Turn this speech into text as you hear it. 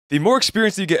The more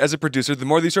experience that you get as a producer, the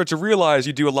more that you start to realize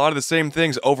you do a lot of the same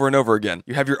things over and over again.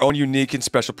 You have your own unique and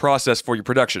special process for your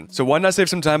production. So why not save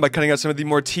some time by cutting out some of the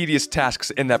more tedious tasks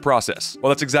in that process? Well,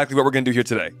 that's exactly what we're going to do here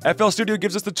today. FL Studio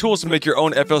gives us the tools to make your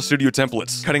own FL Studio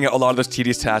templates, cutting out a lot of those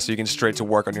tedious tasks so you can straight to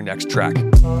work on your next track.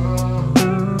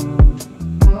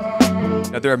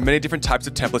 Now, there are many different types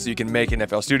of templates that you can make in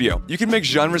FL Studio. You can make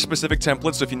genre-specific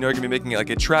templates, so if you know you're going to be making like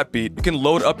a trap beat, you can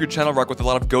load up your channel rock with a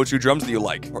lot of go-to drums that you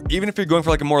like. Or even if you're going for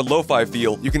like a more lo-fi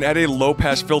feel, you can add a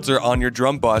low-pass filter on your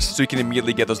drum bus so you can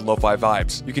immediately get those lo-fi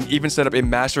vibes. You can even set up a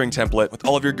mastering template with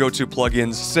all of your go-to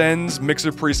plugins, sends,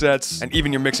 mixer presets, and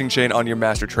even your mixing chain on your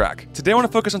master track. Today, I want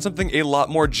to focus on something a lot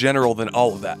more general than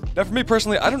all of that. Now, for me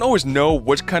personally, I don't always know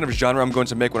which kind of genre I'm going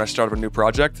to make when I start up a new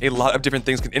project. A lot of different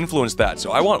things can influence that,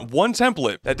 so I want one template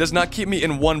that does not keep me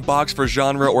in one box for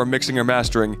genre or mixing or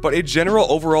mastering, but a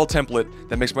general overall template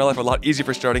that makes my life a lot easier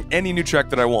for starting any new track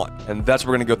that I want. And that's what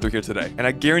we're going to go through here today. And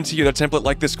I guarantee you that a template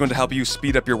like this is going to help you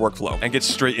speed up your workflow and get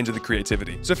straight into the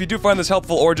creativity. So if you do find this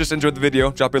helpful or just enjoyed the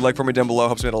video, drop a like for me down below,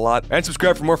 helps me out a lot, and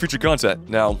subscribe for more future content.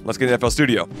 Now, let's get into FL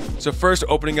Studio. So first,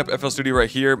 opening up FL Studio right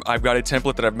here, I've got a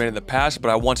template that I've made in the past,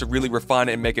 but I want to really refine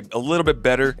it and make it a little bit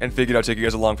better and figured out to take you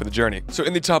guys along for the journey. So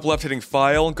in the top left, hitting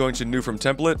File, going to New from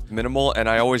Template, Minimal, and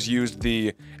I always used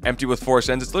the empty with 4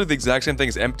 sends. It's literally the exact same thing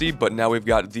as empty, but now we've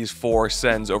got these 4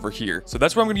 sends over here. So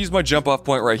that's where I'm going to use my jump off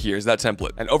point right here, is that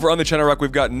template. And over on the channel rack,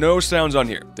 we've got no sounds on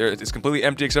here. It's completely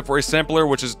empty except for a sampler,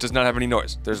 which does not have any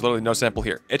noise. There's literally no sample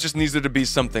here. It just needs there to be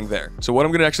something there. So what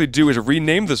I'm going to actually do is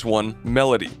rename this one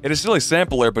Melody. It is still a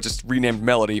sampler, but just renamed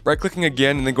Melody. Right clicking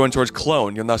again and then going towards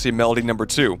clone, you'll now see Melody number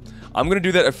 2. I'm going to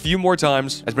do that a few more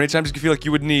times, as many times as you feel like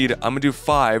you would need. I'm going to do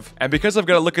 5. And because I've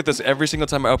got to look at this every single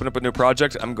time I open up a new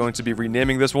project, I'm going to be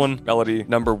renaming this one Melody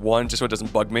number 1, just so it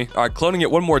doesn't bug me. All right, cloning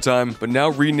it one more time, but now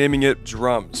renaming it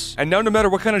Drums. And now no matter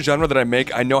what kind of genre that I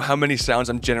make, I know how many sounds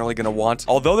I'm generally going to want.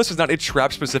 Although this is not a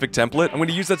trap specific template, I'm going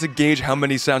to use that to gauge how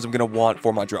many sounds I'm going to want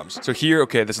for my drums. So here,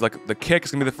 okay, this is like the kick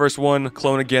is going to be the first one.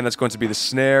 Clone again, that's going to be the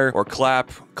snare or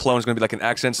clap. Clone is going to be like an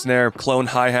accent snare. Clone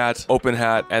hi-hat, open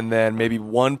hat, and then maybe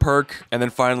 1 perk, and then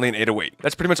finally an 808.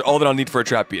 That's pretty much all that I'll need for a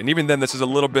trap beat. And even then, this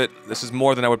is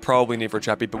more than I would probably need for a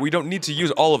trap beat, but we don't need to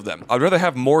use all of them. I'd rather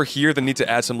have more here than need to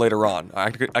add some later on.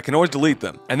 I can always delete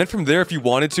them. And then from there, if you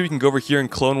wanted to, you can go over here and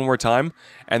clone one more time,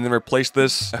 and then replace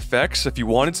this effects if you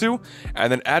wanted to,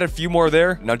 and then add a few more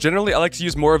there. Now, generally, I like to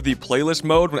use more of the playlist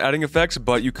mode when adding effects,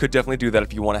 but you could definitely do that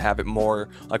if you want to have it more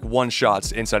like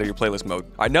one-shots inside of your playlist mode.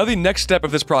 All right, now the next step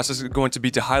of this process is going to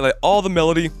be to highlight all the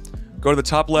melody, go to the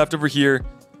top left over here,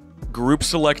 group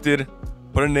selected,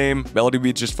 put a name, melody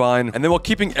beat just fine, and then while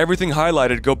keeping everything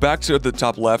highlighted, go back to the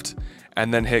top left,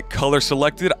 and then hit color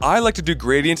selected. I like to do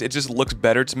gradients, it just looks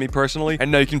better to me personally. And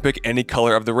now you can pick any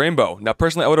color of the rainbow. Now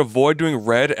personally, I would avoid doing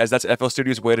red, as that's FL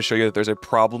Studio's way to show you that there's a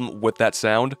problem with that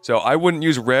sound. So I wouldn't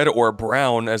use red or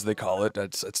brown as they call it.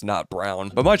 It's not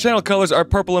brown. But my channel colors are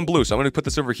purple and blue, so I'm going to put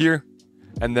this over here.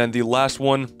 And then the last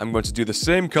one, I'm going to do the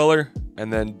same color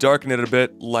and then darken it a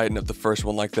bit, lighten up the first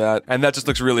one like that. And that just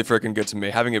looks really freaking good to me.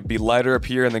 Having it be lighter up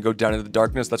here and then go down into the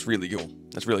darkness, that's really cool.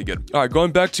 That's really good. All right,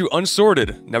 going back to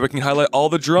unsorted. Now we can highlight all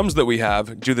the drums that we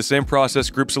have, do the same process,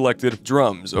 group selected,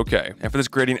 drums. Okay, and for this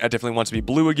gradient, I definitely want it to be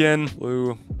blue again.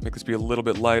 Blue, make this be a little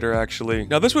bit lighter actually.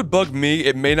 Now this would bug me,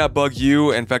 it may not bug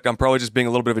you. In fact, I'm probably just being a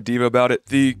little bit of a diva about it.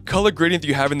 The color gradient that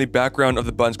you have in the background of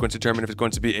the button is going to determine if it's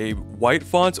going to be a white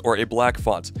font or a black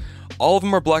font. All of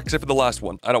them are black except for the last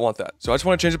one. I don't want that. So I just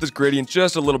want to change up this gradient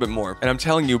just a little bit more. And I'm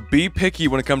telling you, be picky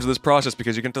when it comes to this process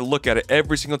because you're going to look at it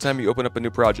every single time you open up a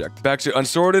new project. Back to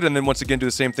unsorted, and then once again do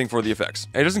the same thing for the effects.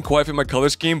 And it doesn't quite fit my color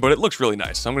scheme, but it looks really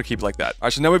nice. So I'm going to keep it like that. All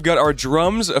right, so now we've got our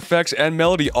drums, effects, and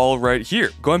melody all right here.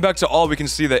 Going back to all, we can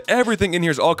see that everything in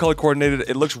here is all color coordinated.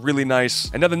 It looks really nice.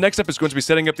 And now the next step is going to be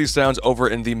setting up these sounds over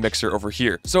in the mixer over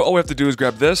here. So all we have to do is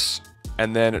grab this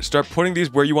and then start putting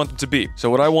these where you want them to be. So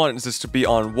what I want is this to be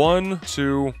on 1,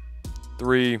 2,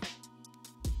 3,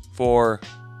 4,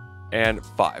 and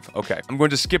 5. Okay, I'm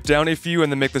going to skip down a few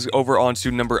and then make this over onto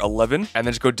number 11 and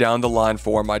then just go down the line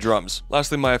for my drums.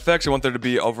 Lastly, my effects, I want there to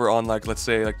be over on like, let's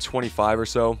say like 25 or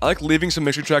so. I like leaving some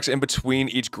mixer tracks in between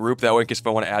each group, that way in case if I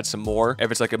want to add some more,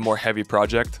 if it's like a more heavy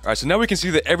project. All right, so now we can see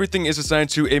that everything is assigned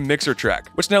to a mixer track,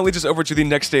 which now leads us over to the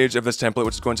next stage of this template,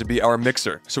 which is going to be our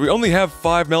mixer. So we only have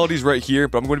 5 melodies right here,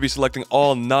 but I'm going to be selecting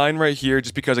all 9 right here,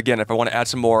 just because again, if I want to add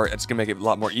some more, it's gonna make it a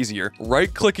lot more easier.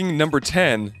 Right clicking number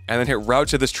 10 and then hit route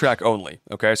to this track only.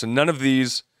 Okay, so none of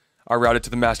these are routed to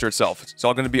the master itself. It's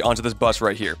all going to be onto this bus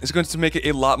right here. It's going to make it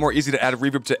a lot more easy to add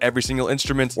reverb to every single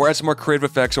instrument, or add some more creative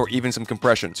effects, or even some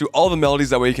compression to all the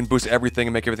melodies. That way you can boost everything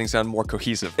and make everything sound more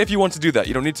cohesive. If you want to do that,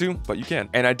 you don't need to, but you can.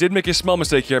 And I did make a small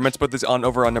mistake here. I meant to put this on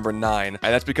over on number 9, and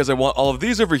that's because I want all of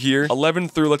these over here, 11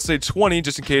 through, let's say, 20,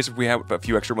 just in case if we have a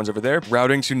few extra ones over there,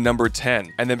 routing to number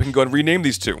 10. And then we can go and rename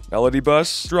these two: melody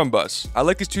bus, drum bus. I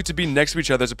like these two to be next to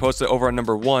each other as opposed to over on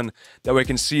number 1. That way I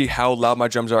can see how loud my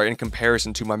drums are in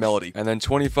comparison to my melody. And then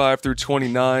 25 through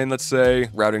 29, let's say,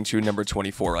 routing to number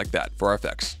 24, like that, for our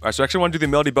effects. All right, so I actually want to do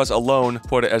the melody bus alone,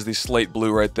 put it as the slate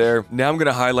blue right there. Now I'm going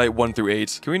to highlight 1 through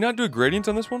 8. Can we not do a gradient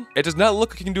on this one? It does not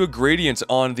look like you can do a gradient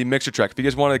on the mixer track. If you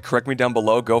guys want to correct me down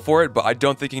below, go for it, but I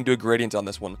don't think you can do a gradient on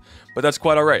this one. But that's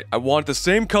quite all right. I want the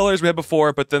same colors we had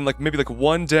before, but then maybe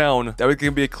 1 down. That way it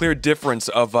can be a clear difference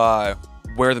of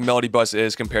where the melody bus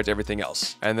is compared to everything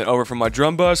else. And then over from my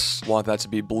drum bus, want that to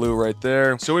be blue right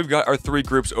there. So we've got our 3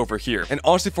 groups over here. And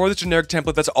honestly, for this generic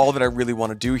template, that's all that I really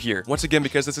want to do here. Once again,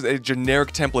 because this is a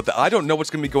generic template that I don't know what's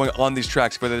going to be going on these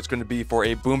tracks, whether it's going to be for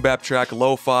a boom bap track,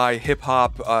 lo-fi,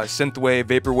 hip-hop, synthwave,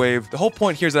 vaporwave. The whole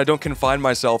point here is that I don't confine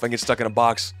myself and get stuck in a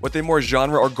box with a more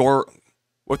genre or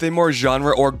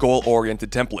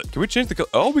goal-oriented template. Can we change the color?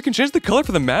 Oh, we can change the color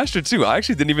for the master too. I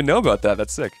actually didn't even know about that.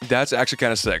 That's sick. That's actually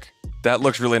kind of sick. That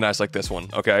looks really nice like this one,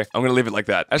 okay? I'm gonna leave it like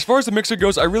that. As far as the mixer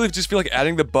goes, I really just feel like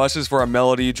adding the buses for our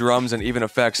melody, drums, and even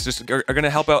effects just are gonna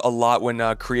help out a lot when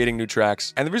creating new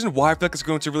tracks. And the reason why I feel like it's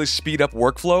going to really speed up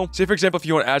workflow, say for example, if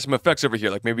you want to add some effects over here,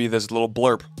 like maybe this little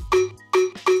blurb,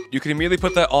 you can immediately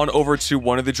put that on over to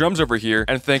one of the drums over here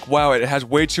and think, wow, it has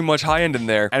way too much high end in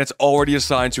there, and it's already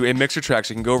assigned to a mixer track.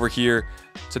 So you can go over here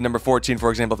to number 14, for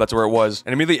example, if that's where it was,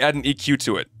 and immediately add an EQ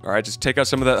to it. All right, just take out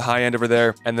some of that high end over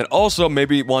there, and then also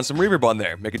maybe want some reverb on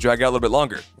there. Make it drag out a little bit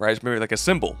longer, right? Maybe like a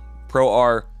cymbal, Pro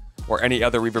R, or any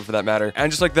other reverb for that matter.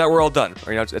 And just like that, we're all done.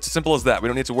 Or, it's as simple as that. We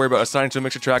don't need to worry about assigning to a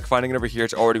mixer track, finding it over here.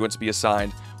 It's already going to be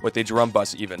assigned with a drum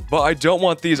bus even. But I don't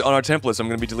want these on our template, so I'm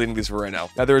going to be deleting these for right now.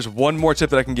 Now, there is one more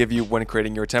tip that I can give you when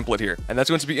creating your template here, and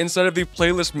that's going to be inside of the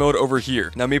playlist mode over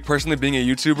here. Now, me personally being a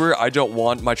YouTuber, I don't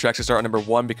want my tracks to start on number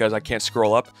 1 because I can't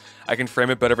scroll up. I can frame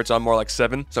it better if it's on more like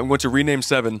 7. So I'm going to rename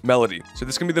 7 melody. So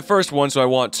this can be the first one. So I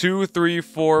want 2, 3,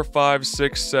 4, 5,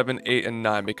 6, 7, 8, and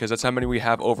 9 because that's how many we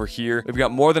have over here. We've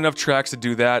got more than enough tracks to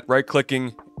do that.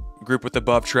 Right-clicking, group with the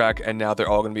above track, and now they're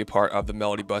all going to be a part of the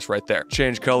melody bus right there.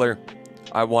 Change color.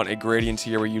 I want a gradient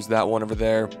here. We use that one over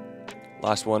there.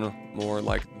 Last one, more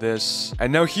like this.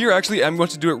 And now here, actually, I'm going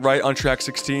to do it right on track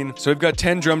 16. So we've got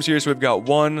 10 drums here. So we've got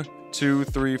 1, 2,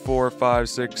 3, 4, 5,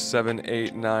 6, 7,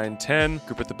 8, 9, 10.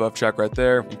 Group with the above track right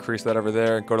there. Increase that over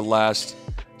there. Go to last.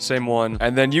 Same one.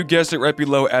 And then you guessed it, right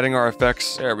below, adding our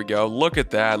effects. There we go. Look at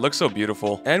that. Looks so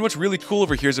beautiful. And what's really cool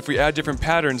over here is if we add different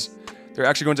patterns, they're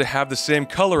actually going to have the same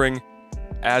coloring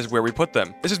as where we put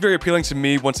them. This is very appealing to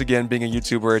me. Once again, being a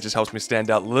YouTuber, it just helps me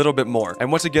stand out a little bit more.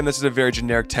 And once again, this is a very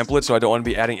generic template, so I don't want to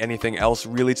be adding anything else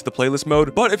really to the playlist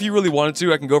mode. But if you really wanted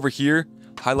to, I can go over here,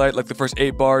 highlight like the first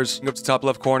 8 bars, go up to the top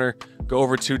left corner, go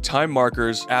over to time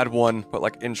markers, add one, put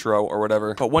like intro or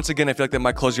whatever. But once again, I feel like that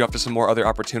might close you off to some more other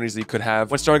opportunities that you could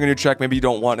have. When starting a new track, maybe you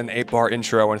don't want an 8-bar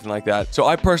intro or anything like that. So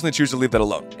I personally choose to leave that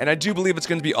alone. And I do believe it's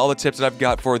going to be all the tips that I've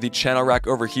got for the channel rack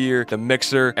over here, the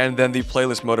mixer, and then the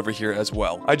playlist mode over here as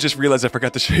well. I just realized I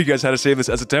forgot to show you guys how to save this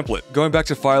as a template. Going back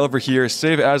to file over here,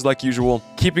 save as like usual,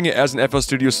 keeping it as an FL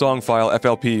Studio song file,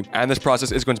 FLP. And this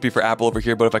process is going to be for Apple over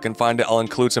here, but if I can find it, I'll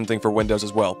include something for Windows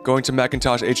as well. Going to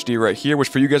Macintosh HD right here, which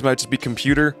for you guys might just be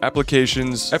computer,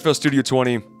 applications, FL Studio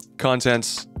 20,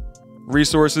 contents,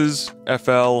 resources,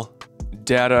 FL,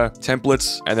 data,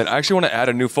 templates, and then I actually want to add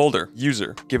a new folder,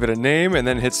 user. Give it a name and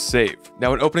then hit save.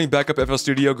 Now when opening back up FL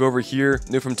Studio, go over here,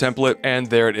 new from template, and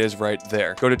there it is right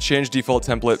there. Go to change default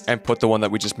template and put the one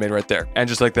that we just made right there. And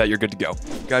just like that, you're good to go.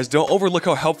 Guys, don't overlook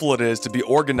how helpful it is to be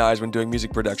organized when doing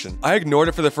music production. I ignored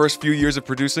it for the first few years of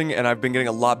producing, and I've been getting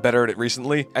a lot better at it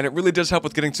recently, and it really does help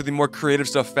with getting to the more creative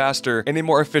stuff faster in a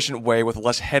more efficient way with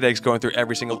less headaches going through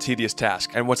every single tedious task.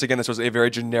 And once again, this was a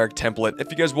very generic template. If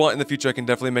you guys want in the future, I can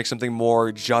definitely make something more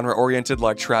genre-oriented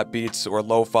like trap beats or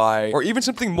lo-fi, or even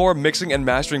something more mixing and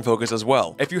mastering focused as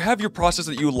well. If you have your process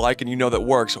that you like and you know that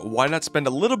works, why not spend a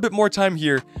little bit more time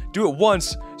here, do it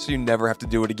once, so you never have to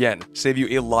do it again. Save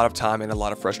you a lot of time and a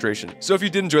lot of frustration. So if you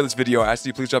did enjoy this video, I ask that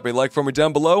you please drop a like for me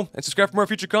down below and subscribe for more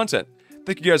future content.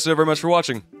 Thank you guys so very much for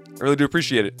watching. I really do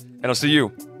appreciate it, and I'll see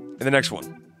you in the next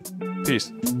one.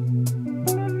 Peace.